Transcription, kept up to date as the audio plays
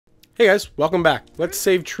Hey guys, welcome back. Let's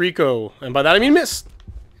save Trico, and by that I mean miss.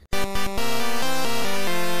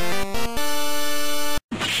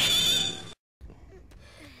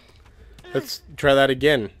 Let's try that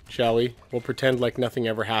again, shall we? We'll pretend like nothing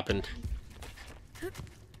ever happened.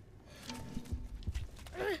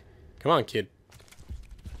 Come on, kid.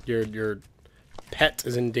 Your pet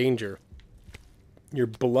is in danger. Your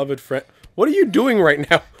beloved friend. What are you doing right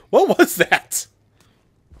now? What was that?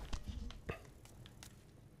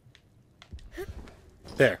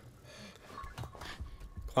 There.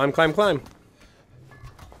 Climb, climb, climb.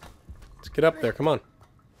 Let's get up there. Come on.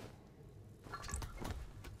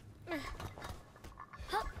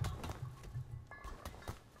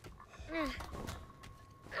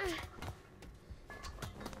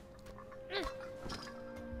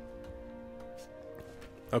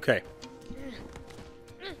 Okay.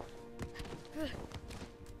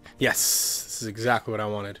 Yes, this is exactly what I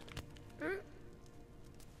wanted.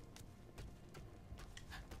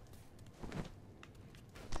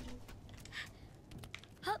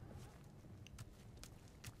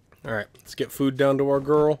 Alright, let's get food down to our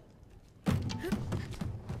girl.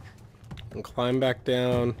 And climb back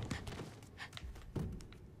down.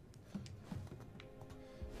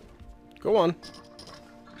 Go on.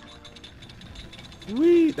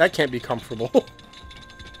 Whee! That can't be comfortable.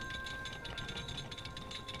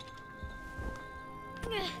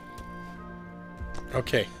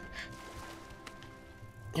 Okay.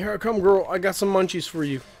 Here I come, girl. I got some munchies for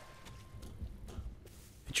you.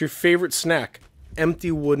 It's your favorite snack.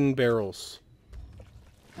 Empty wooden barrels.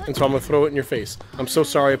 And so I'm gonna throw it in your face. I'm so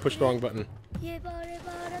sorry I pushed the wrong button.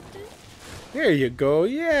 There you go.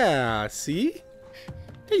 Yeah. See?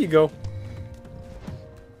 There you go.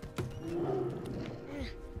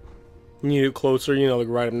 You need it closer, you know, like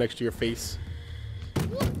right up next to your face.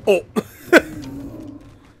 Oh!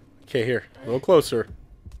 Okay, here. A little closer.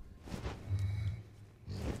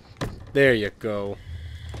 There you go.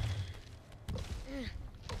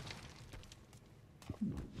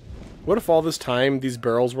 What if all this time these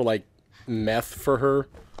barrels were like meth for her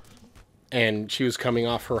and she was coming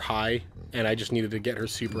off her high and I just needed to get her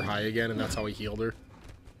super high again and that's how I healed her?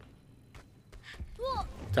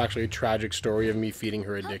 It's actually a tragic story of me feeding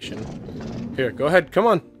her addiction. Here, go ahead. Come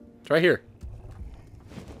on. It's right here.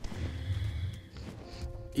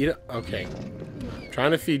 Eat it. Okay. I'm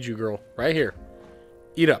trying to feed you, girl. Right here.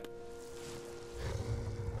 Eat up.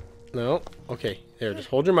 No. Okay. There, just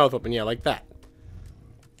hold your mouth open. Yeah, like that.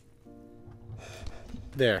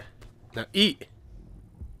 There. Now eat.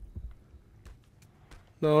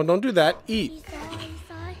 No, don't do that. Eat.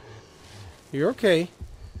 You're okay.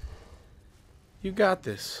 You got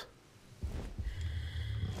this.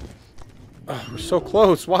 Oh, we're so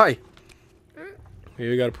close. Why? Maybe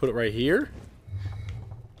we gotta put it right here.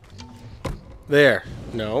 There.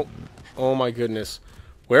 No. Oh my goodness.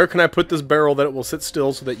 Where can I put this barrel that it will sit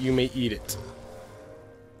still so that you may eat it?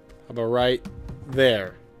 How about right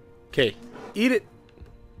there? Okay. Eat it.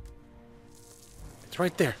 It's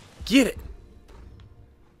right there. Get it.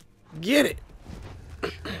 Get it.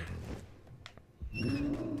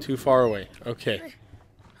 Too far away. Okay.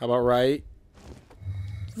 How about right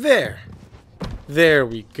there? There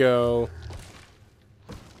we go.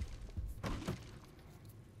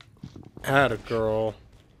 Atta girl.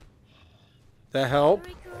 That help?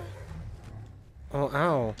 Oh,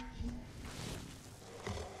 ow.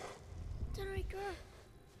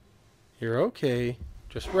 You're okay.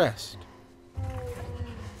 Just rest.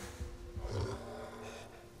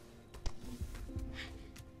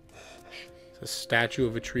 A statue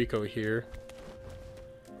of a Trico here.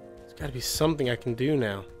 There's got to be something I can do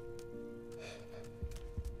now.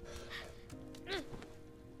 Is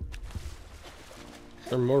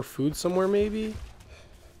there more food somewhere, maybe?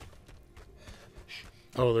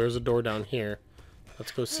 Oh, there's a door down here.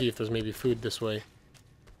 Let's go see if there's maybe food this way.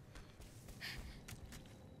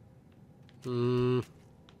 I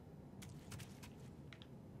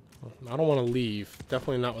don't want to leave.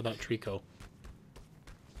 Definitely not without Trico.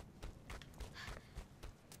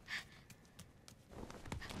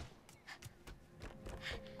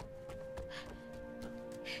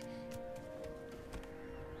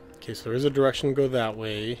 Okay, so there is a direction to go that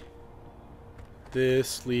way.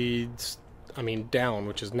 This leads, I mean, down,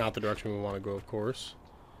 which is not the direction we want to go, of course.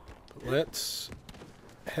 But let's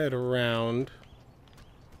head around.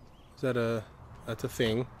 Is that a... that's a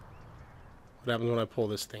thing. What happens when I pull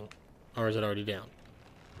this thing? Or is it already down?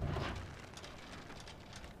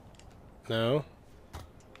 No?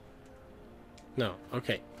 No,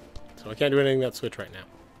 okay. So I can't do anything with that switch right now.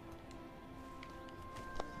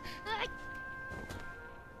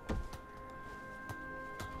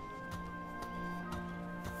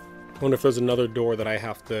 wonder if there's another door that I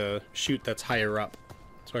have to shoot that's higher up.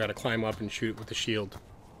 So I gotta climb up and shoot it with the shield.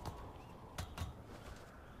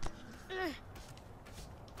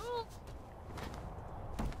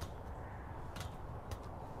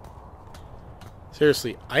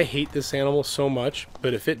 Seriously, I hate this animal so much,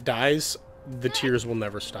 but if it dies, the tears will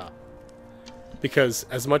never stop. Because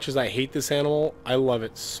as much as I hate this animal, I love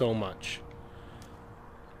it so much.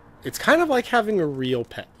 It's kind of like having a real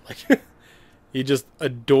pet. Like, you just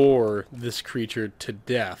adore this creature to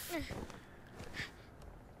death.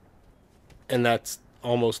 And that's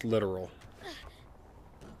almost literal.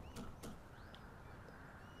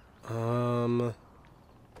 I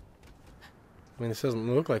mean, this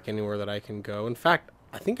doesn't look like anywhere that I can go. In fact,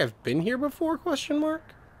 I think I've been here before, question mark?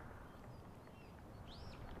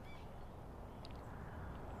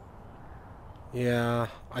 Yeah,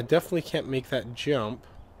 I definitely can't make that jump.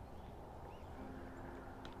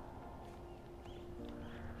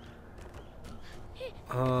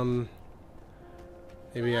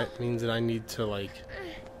 Maybe that means that I need to, like,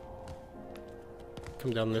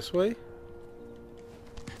 come down this way?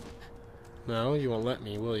 No, you won't let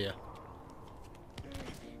me, will ya?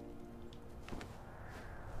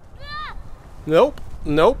 Nope.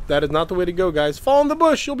 Nope. That is not the way to go, guys. Fall in the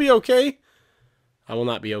bush. You'll be okay. I will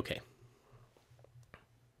not be okay.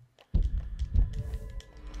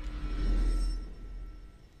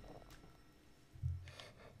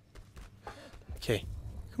 Okay.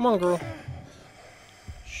 Come on, girl.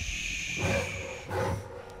 Shh.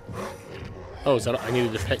 Oh, is that... I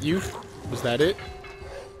needed to pet you? Was that it?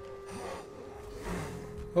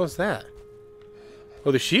 What was that?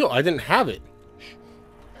 Oh, the shield. I didn't have it.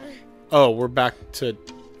 Oh, we're back to...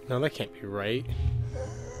 No, that can't be right.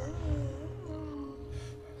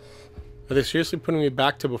 Are they seriously putting me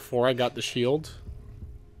back to before I got the shield?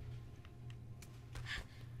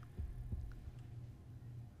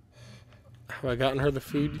 Have I gotten her the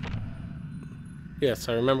food? Yes,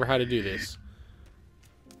 I remember how to do this.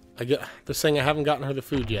 They're saying I haven't gotten her the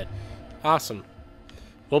food yet. Awesome.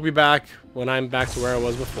 We'll be back when I'm back to where I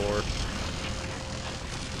was before.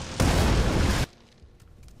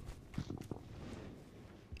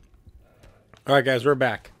 Alright guys, we're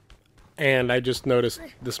back. And I just noticed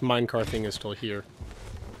this minecart thing is still here.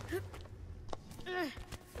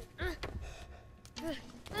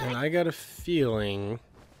 And I got a feeling,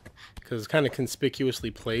 because it's kind of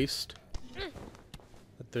conspicuously placed,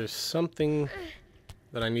 that there's something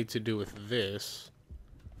that I need to do with this.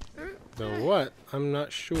 Though what? I'm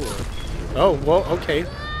not sure. Oh, well, okay.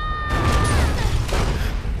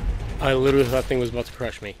 I literally thought that thing was about to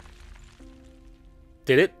crush me.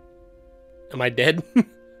 Did it? Am I dead?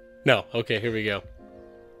 No. Okay, here we go.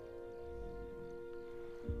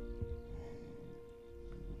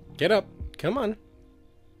 Get up. Come on.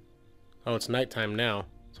 Oh, it's nighttime now.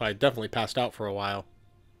 So I definitely passed out for a while.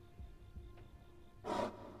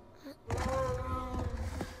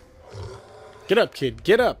 Get up, kid.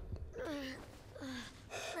 Get up.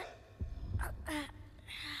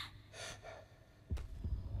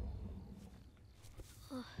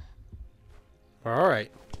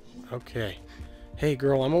 Alright. Okay. Hey,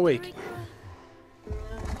 girl, I'm awake.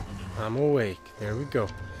 I'm awake. There we go.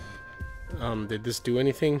 Did this do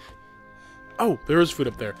anything? Oh, there is food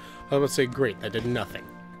up there. I was about to say, great, that did nothing.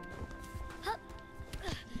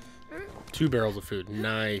 2 barrels of food.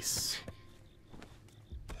 Nice.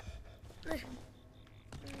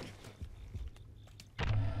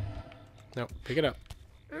 No, pick it up.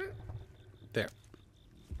 There.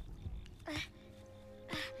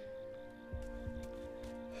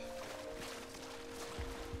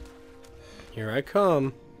 Here I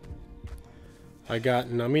come. I got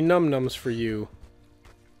nummy num-nums for you.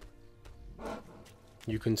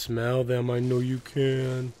 You can smell them, I know you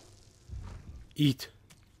can. Eat.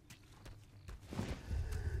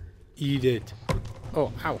 Eat it.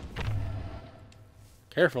 Oh, ow.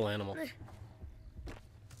 Careful, animal.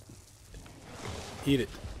 Eat it.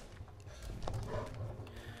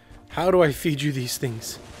 How do I feed you these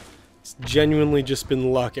things? It's genuinely just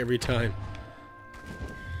been luck every time.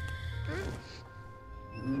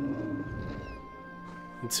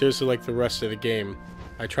 It's seriously like the rest of the game.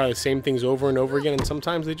 I try the same things over and over again, and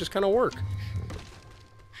sometimes they just kind of work.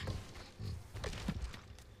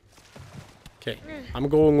 Okay, I'm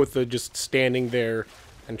going with the just standing there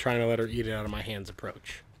and trying to let her eat it out of my hands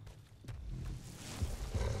approach.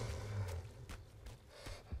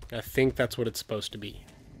 I think that's what it's supposed to be.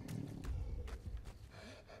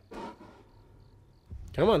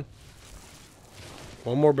 Come on.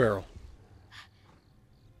 One more barrel.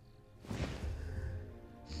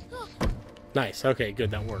 Nice. Okay,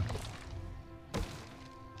 good. That worked.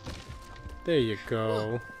 There you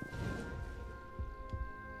go.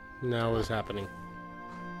 Now what is happening?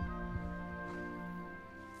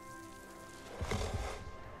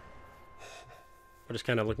 We're just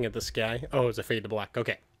kind of looking at the sky. Oh, it's a fade to black.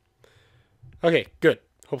 Okay. Okay, good.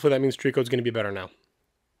 Hopefully that means Trico's going to be better now.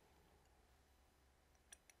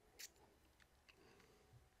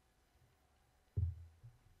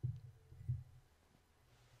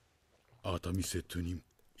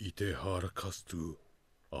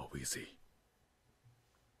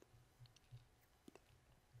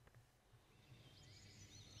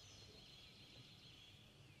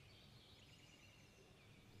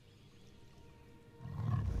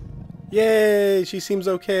 Yay! She seems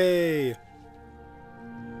okay.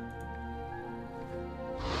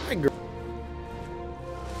 Hi, girl.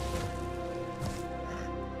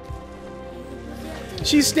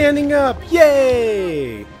 She's standing up!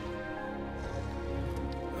 Yay!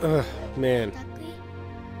 Ugh, man.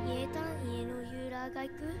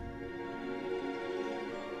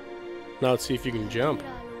 Now let's see if you can jump.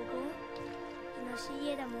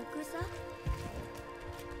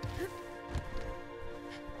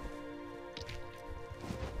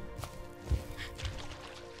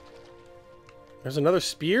 There's another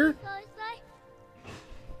spear?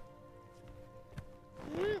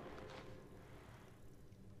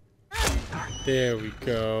 There we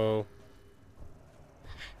go.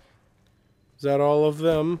 Is that all of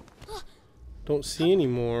them? Don't see any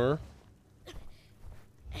more.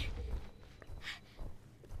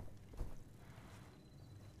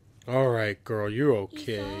 Alright, girl, you're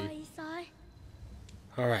okay.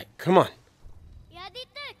 Alright, come on.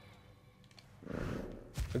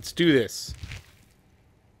 Let's do this.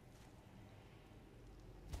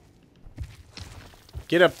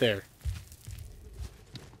 Get up there.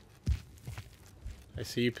 I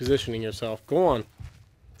see you positioning yourself. Go on.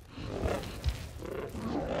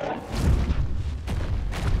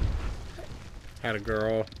 Atta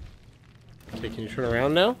girl. Okay, can you turn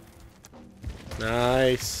around now?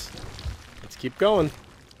 Nice. Let's keep going.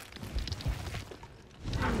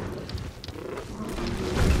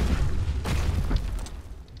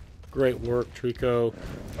 Great work, Trico.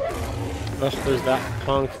 Oh, there's that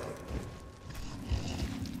punk.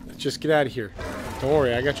 Let's just get out of here. Don't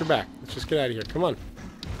worry, I got your back. Let's just get out of here. Come on.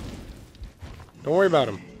 Don't worry about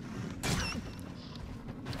him.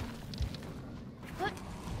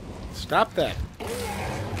 Stop that.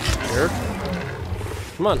 Here.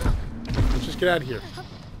 Come on. Let's just get out of here.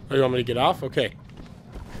 Oh, you want me to get off? Okay.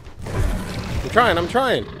 I'm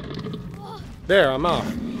trying. There, I'm off.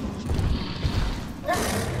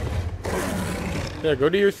 There, go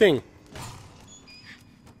do your thing. Is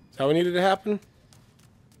that what needed to happen?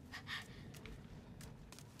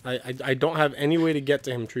 I don't have any way to get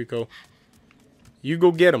to him, Trico. You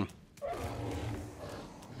go get him.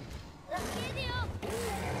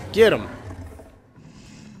 Get him.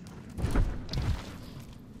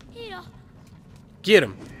 Get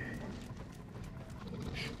him.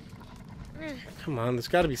 Come on, there's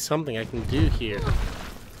got to be something I can do here.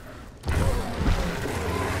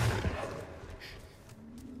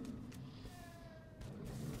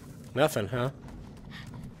 Nothing, huh?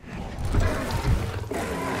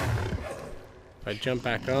 If I jump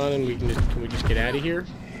back on and can we just get out of here?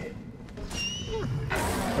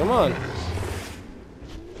 Come on.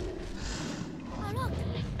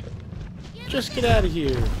 Just get out of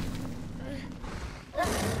here.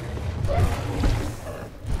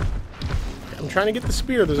 I'm trying to get the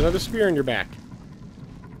spear. There's another spear in your back.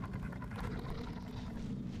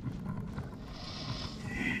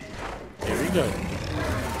 There we go.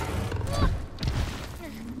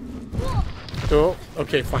 Oh,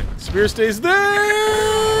 okay, fine. Spear stays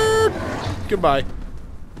there! Goodbye.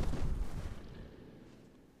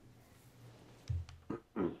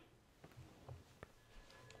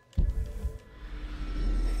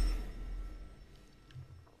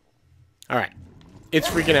 Alright. It's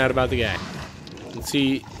freaking out about the guy. Let's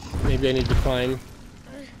see. Maybe I need to climb.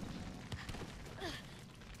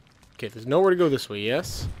 Okay, there's nowhere to go this way,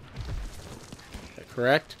 yes? Is that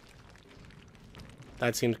correct?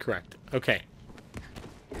 That seems correct. Okay.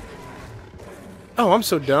 Oh, I'm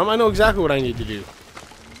so dumb. I know exactly what I need to do.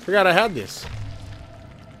 Forgot I had this.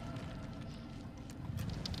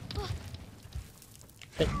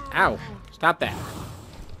 Hey, ow. Stop that.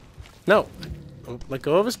 No. Let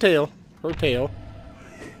go of his tail. Her tail.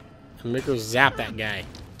 And make her zap that guy.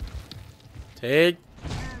 Take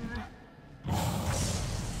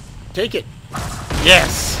it.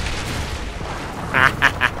 Yes.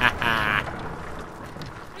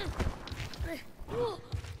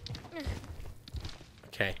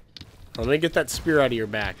 Okay. Let me get that spear out of your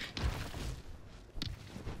back.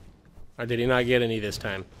 Or did he not get any this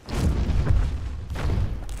time?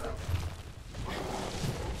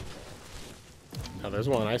 Oh, there's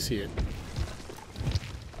one. I see it.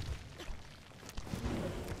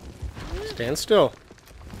 Stand still.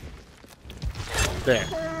 There.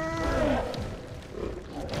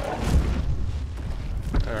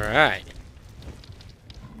 Alright.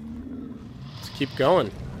 Let's keep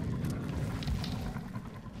going.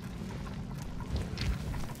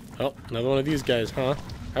 Oh, another one of these guys, huh?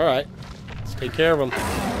 Alright. Let's take care of them.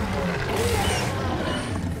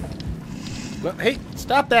 No, hey,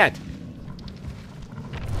 stop that!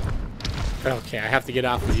 Okay, I have to get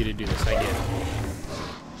off of you to do this, I get it.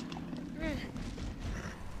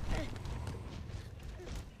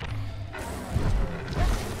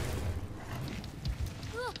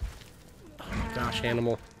 Oh my gosh,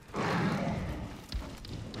 animal.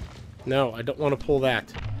 No, I don't want to pull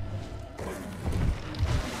that.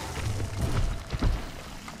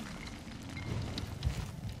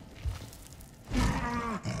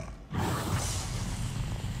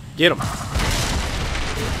 Get him.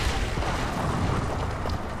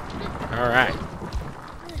 All right.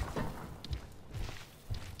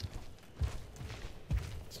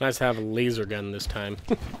 It's nice to have a laser gun this time.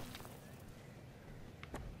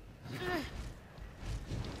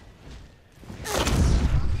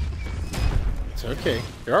 It's okay.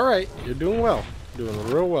 You're all right. You're doing well. Doing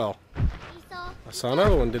real well. I saw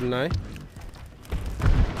another one, didn't I?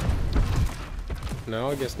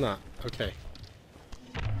 No, I guess not. Okay.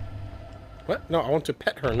 What? No, I want to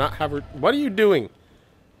pet her, not have her... What are you doing?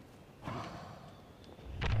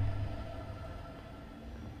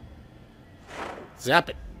 Zap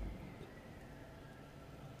it.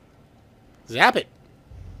 Zap it.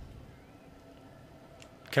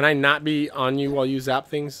 Can I not be on you while you zap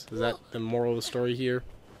things? Is that the moral of the story here?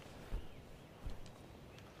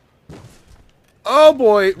 Oh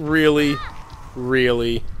boy, really?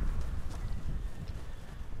 Really?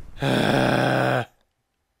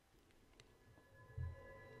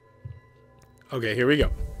 Okay, here we go.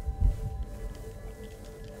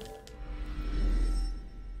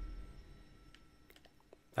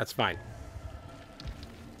 That's fine.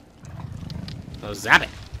 Now zap it.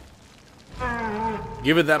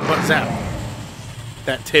 Give it that butt zap.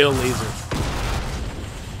 That tail laser.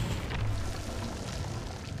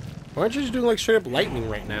 Why aren't you just doing like straight up lightning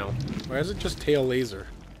right now? Why is it just tail laser?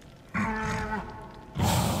 Come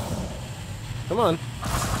on.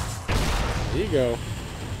 There you go.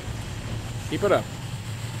 Keep it up.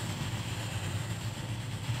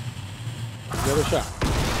 Another shot.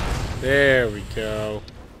 There we go.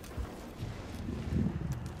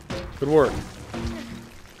 Good work.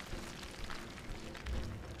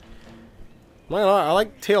 I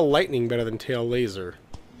like tail lightning better than tail laser.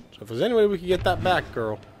 So if there's any way we could get that back,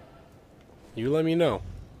 girl, you let me know.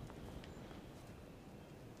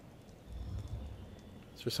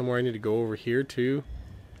 Is there somewhere I need to go over here too?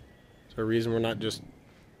 Is there a reason we're not just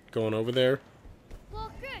going over there?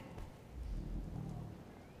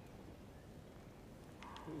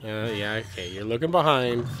 Yeah, okay. You're looking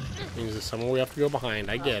behind. Means there's somewhere we have to go behind.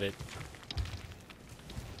 I get it.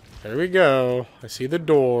 There we go. I see the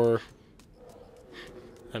door.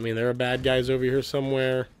 I mean, there are bad guys over here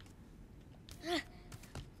somewhere.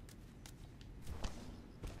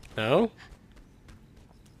 No?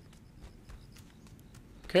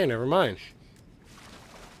 Okay, never mind.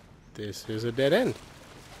 This is a dead end.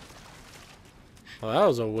 Well, that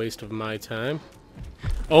was a waste of my time.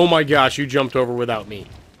 Oh my gosh, you jumped over without me.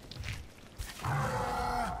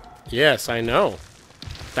 Yes, I know.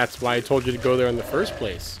 That's why I told you to go there in the first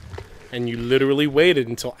place. And you literally waited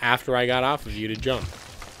until after I got off of you to jump.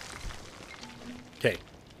 Okay.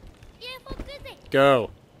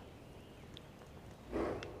 Go.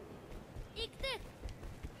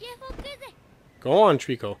 Go on,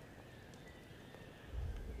 Trico.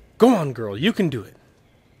 Go on, girl. You can do it.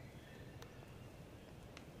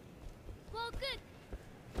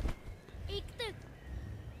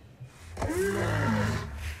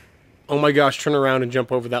 Oh my gosh, turn around and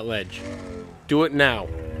jump over that ledge. Do it now.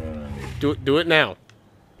 Do it now.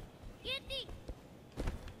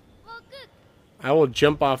 I will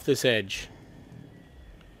jump off this edge.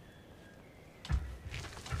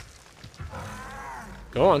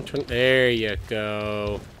 Go on, turn. There you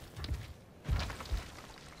go.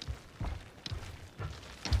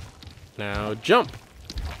 Now jump.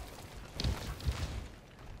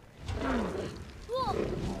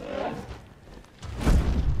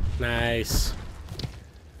 Nice.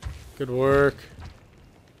 Good work.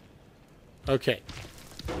 Okay.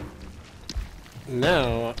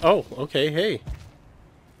 Now, oh, okay, hey.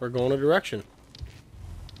 We're going a direction.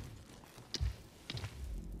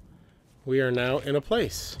 We are now in a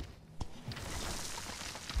place.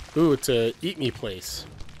 Ooh, it's a eat me place.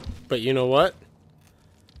 But you know what?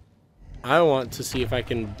 I want to see if I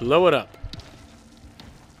can blow it up.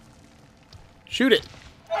 Shoot it!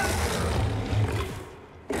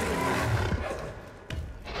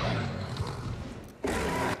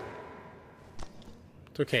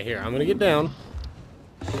 It's okay, here, I'm gonna get down.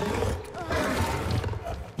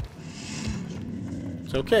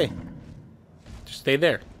 It's okay. Just stay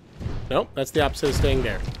there. Nope, that's the opposite of staying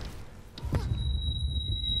there.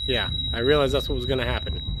 Yeah, I realized that's what was gonna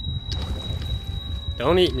happen.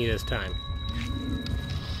 Don't eat me this time.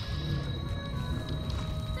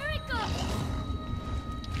 Trico!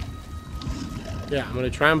 Yeah, I'm gonna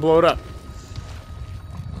try and blow it up.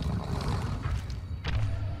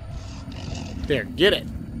 There, get it.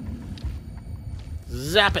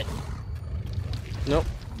 Zap it. Nope.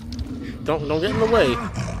 Don't get in the way.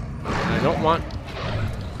 I don't want.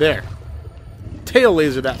 There. Tail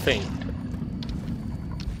laser that thing.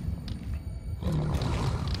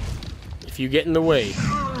 If you get in the way,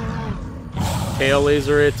 tail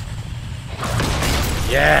laser it.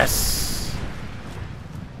 Yes.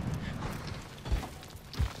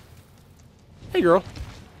 Hey, girl.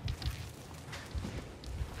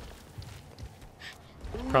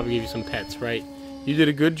 Probably give you some pets, right? You did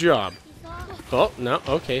a good job. Oh, no.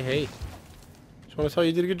 Okay, hey. Just want to tell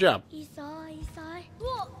you did a good job.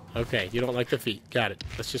 Okay, you don't like the feet. Got it.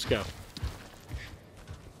 Let's just go.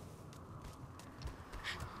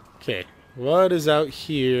 Okay, what is out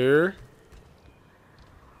here?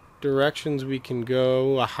 Directions we can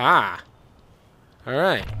go. Aha!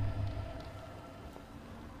 Alright.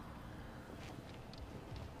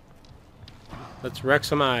 Let's wreck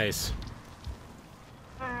some eyes.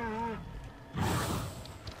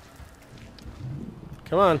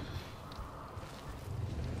 Come on.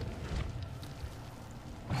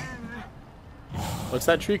 What's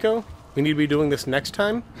that, Trico? We need to be doing this next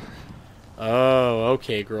time? Oh,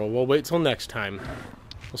 okay, girl. We'll wait till next time.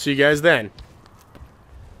 We'll see you guys then.